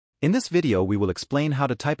In this video we will explain how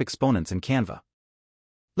to type exponents in Canva.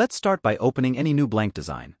 Let's start by opening any new blank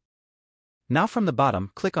design. Now from the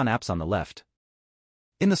bottom, click on Apps on the left.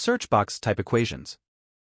 In the search box, type equations.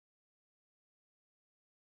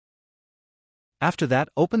 After that,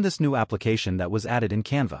 open this new application that was added in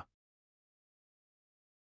Canva.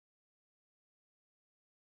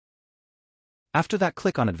 After that,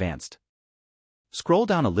 click on Advanced. Scroll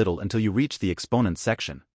down a little until you reach the Exponents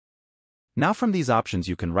section. Now from these options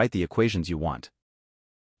you can write the equations you want.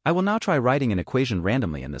 I will now try writing an equation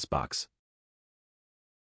randomly in this box.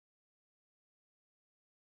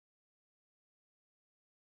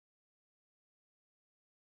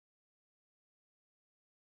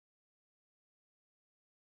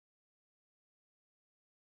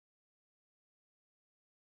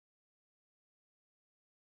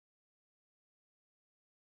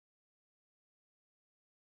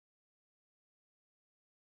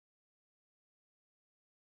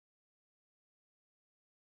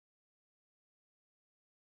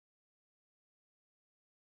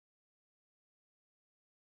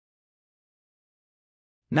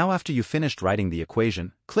 Now after you finished writing the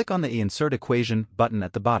equation, click on the Insert Equation button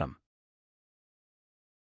at the bottom.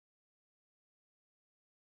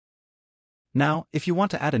 Now, if you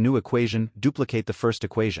want to add a new equation, duplicate the first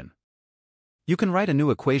equation. You can write a new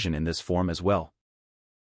equation in this form as well.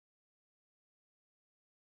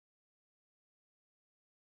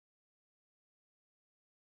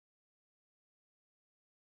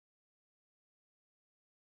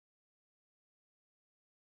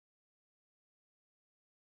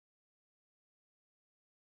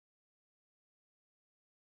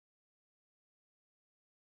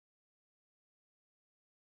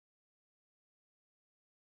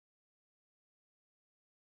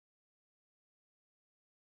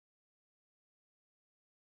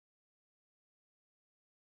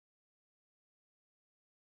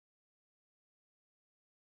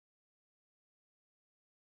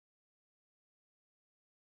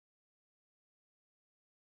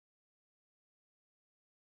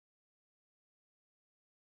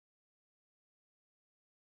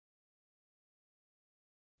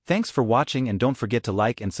 Thanks for watching and don't forget to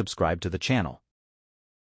like and subscribe to the channel.